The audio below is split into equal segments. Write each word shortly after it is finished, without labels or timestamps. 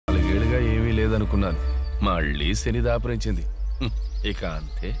పెద్దగా ఏమీ లేదనుకున్నాను. మళ్ళీ శని దాపరించింది. ఇక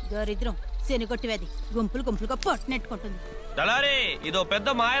అంతే. దరిద్రం శని కొట్టివేది గుంపులు గుంపులుగా పట్టునెట్టుకుంటుంది. దళారి ఇదో పెద్ద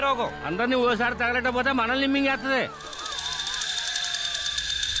మాయరోగం. అందరినీ ఓసారి తగలటపోతే మనల్ని మింగేస్తుంది.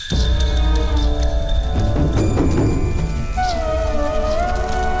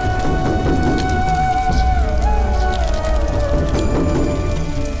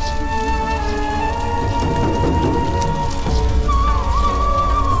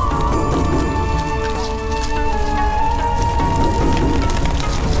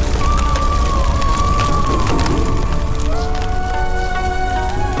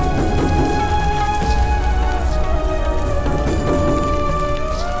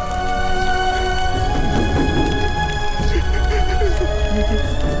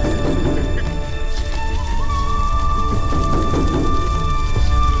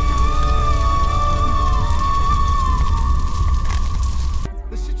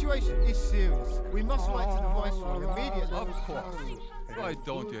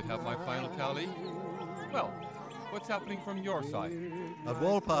 Happening from your side. At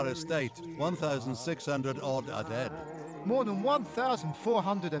Walpar Estate, 1,600 odd are dead. More than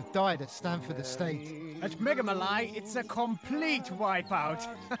 1,400 have died at Stamford Estate. At Megamalai, it's a complete wipeout.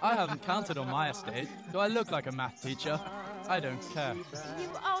 I haven't counted on my estate. Do I look like a math teacher? I don't care. You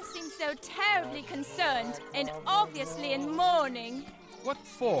all seem so terribly concerned and obviously in mourning. What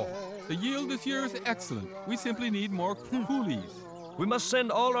for? The yield this year is excellent. We simply need more coolies. We must send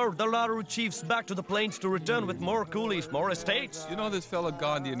all our Dalaru chiefs back to the plains to return with more coolies, more estates. You know this fellow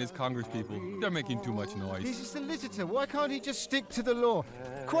Gandhi and his Congress people, they're making too much noise. He's a solicitor. Why can't he just stick to the law?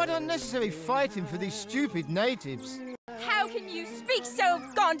 Quite unnecessary fighting for these stupid natives. How can you speak so of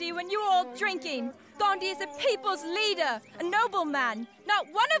Gandhi when you're all drinking? Gandhi is a people's leader, a nobleman. Not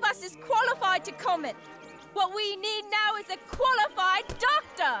one of us is qualified to comment. What we need now is a qualified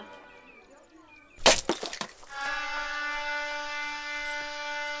doctor.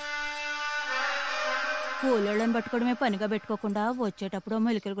 కూలోళ్ళని పట్టుకోవడమే పనిగా పెట్టుకోకుండా వచ్చేటప్పుడు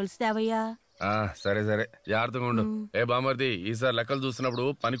మెలికలు గొలుసు తేవయ్యా. సరే సరే జాగ్రత్తగా ఉండు. ఏ బామర్ది, ఈసారి లెక్కలు చూసినప్పుడు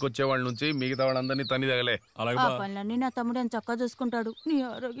పనికొచ్చే వాళ్ళ నుంచి మిగతా వాళ్ళందరినీ తన్ని తగలే. ఆ పనులన్నీ నా తమ్ముడు ఎంత చక్కగా చూసుకుంటాడు. నీ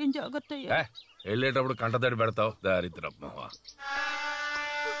ఆరోగ్యం జాగ్రత్త. వెళ్ళేటప్పుడు కంటతడి పెడతావు దారిద్రం.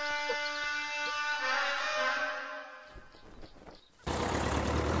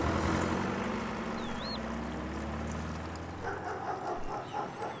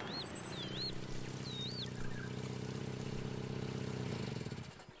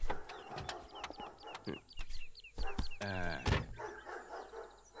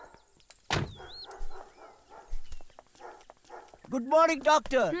 Good morning,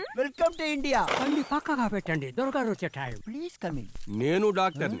 doctor. Welcome to India. కండి పక్కగా పెట్టండి, దొరగారు వచ్చే టైం. Please come in. నేను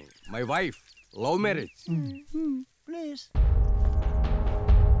డాక్టర్ని. My wife love marriage. Please.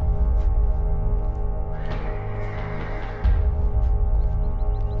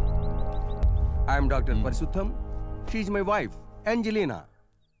 I am Dr. Parisutham. She is my wife, Angelina.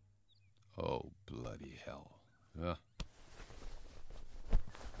 Oh, bloody hell.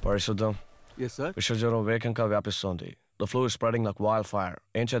 Parisutham. Yes, sir. విషజ్వరం వేగంగా వ్యాపిస్తోంది. The flu is spreading like wildfire.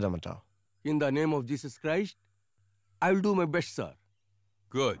 ఏం చేద్దామంటావు? In the name of Jesus Christ, I will do my best, sir.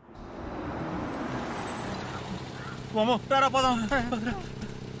 Good.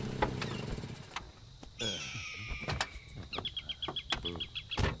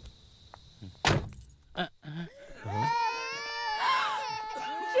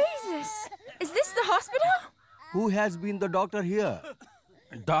 Jesus! Is this the hospital? Who has been the doctor here?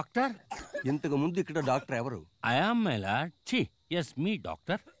 Doctor? ఇంతకు ముందు ఇక్కడ doctor ఎవరు? I am my lord. Yes, me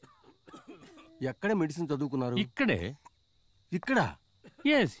doctor. ఎక్కడ medicine చదువుకున్నారు? ఇక్కడే. ఇక్కడ?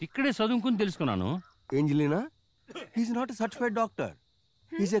 Yes, ఇక్కడే చదువుకుని తెలుసుకున్నాను. Angelina, he is not a certified doctor.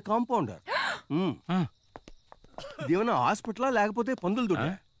 He is a compounder. ఇదేమన్నా హాస్పిటలా లేకపోతే పందులు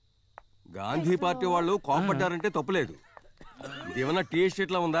దొడ్డా? గాంధీ పార్టీ వాళ్ళు కోపడ్డారంటే తప్పులేదు. ఇదేమన్నా టీ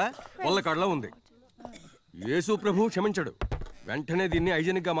ఎస్టేట్లా ఉందా? వాళ్ళ కడలా ఉంది. యేసు ప్రభు క్షమించడు. వెంటనే దీన్ని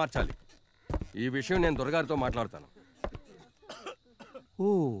హైజెనిక్ గా మార్చాలి. ఈ విషయం నేను దొరగారితో మాట్లాడతాను. ఓ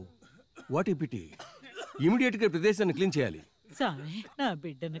వాట్ ఏ పిటీ. ఇమిడియట్ గా ప్రదేశాన్ని క్లీన్ చేయాలి. స్వామి, నా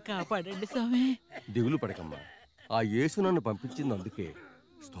బిడ్డను కాపాడండి స్వామి. దిగులు పడకమ్మా. ఆ యేసు నన్ను పంపించింది అందుకే.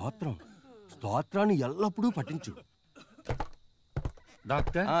 స్తోత్రం. స్తోత్రాన్ని ఎల్లప్పుడూ పఠించు.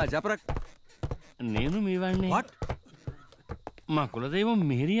 డాక్టర్ చెప్పరా. నేను మీ వాడిని. వాట్? మా కులదైవం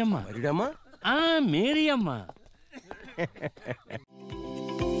మేరీ అమ్మ. మరిడమ్మా? మేరీ అమ్మ.